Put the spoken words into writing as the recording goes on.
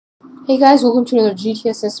Hey guys, welcome to another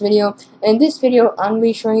GTSS video. And in this video, I'm going to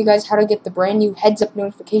be showing you guys how to get the brand new heads-up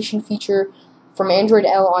notification feature from Android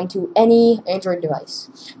L onto any Android device.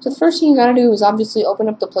 So the first thing you gotta do is obviously open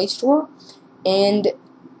up the Play Store. And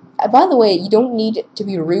by the way, you don't need to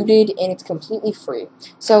be rooted, and it's completely free.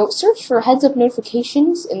 So search for heads-up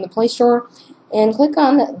notifications in the Play Store and click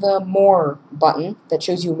on the More button that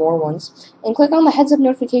shows you more ones. And click on the heads-up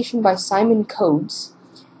notification by Simon Codes.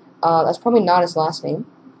 That's probably not his last name.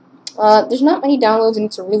 There's not many downloads and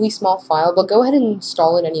it's a really small file, but go ahead and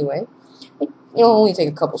install it anyway. It'll only take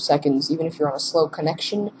a couple seconds, even if you're on a slow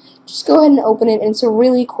connection. Just go ahead and open it, and it's a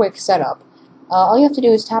really quick setup. All you have to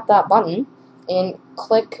do is tap that button and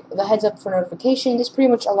click the heads up for notification. This pretty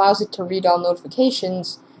much allows it to read all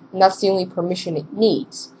notifications, and that's the only permission it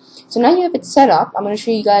needs. So now you have it set up. I'm going to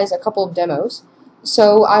show you guys a couple of demos.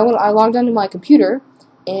 So I logged onto my computer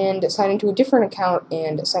and signed into a different account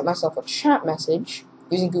and sent myself a chat message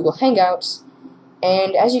using Google Hangouts,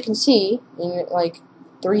 and as you can see, in like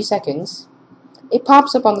 3 seconds, it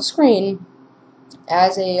pops up on the screen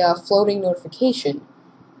as a floating notification.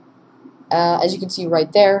 As you can see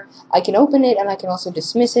right there, I can open it and I can also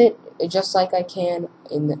dismiss it, just like I can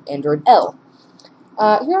in the Android L.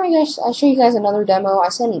 Here I'll show you guys another demo. I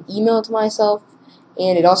sent an email to myself,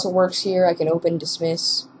 and it also works here. I can open,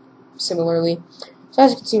 dismiss, similarly. So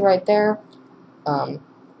as you can see right there,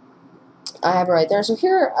 I have it right there. So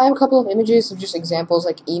here I have a couple of images of just examples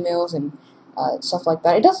like emails and stuff like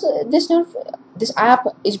that. It does this app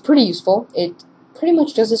is pretty useful. It pretty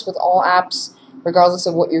much does this with all apps, regardless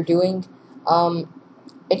of what you're doing.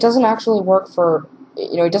 It doesn't actually work for,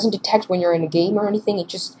 it doesn't detect when you're in a game or anything. It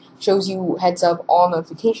just shows you heads up all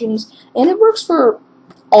notifications, and it works for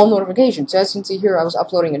all notifications. So as you can see here, I was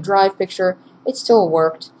uploading a Drive picture. It still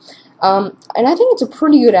worked. And I think it's a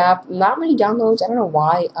pretty good app. Not many downloads. I don't know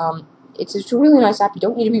why. It's a really nice app. You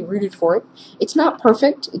don't need to be rooted for it. It's not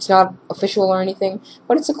perfect. It's not official or anything,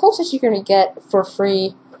 but it's the closest you're going to get for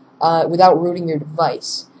free without rooting your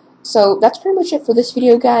device. So that's pretty much it for this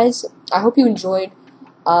video, guys. I hope you enjoyed.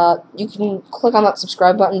 You can click on that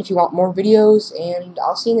subscribe button if you want more videos, and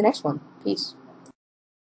I'll see you in the next one. Peace.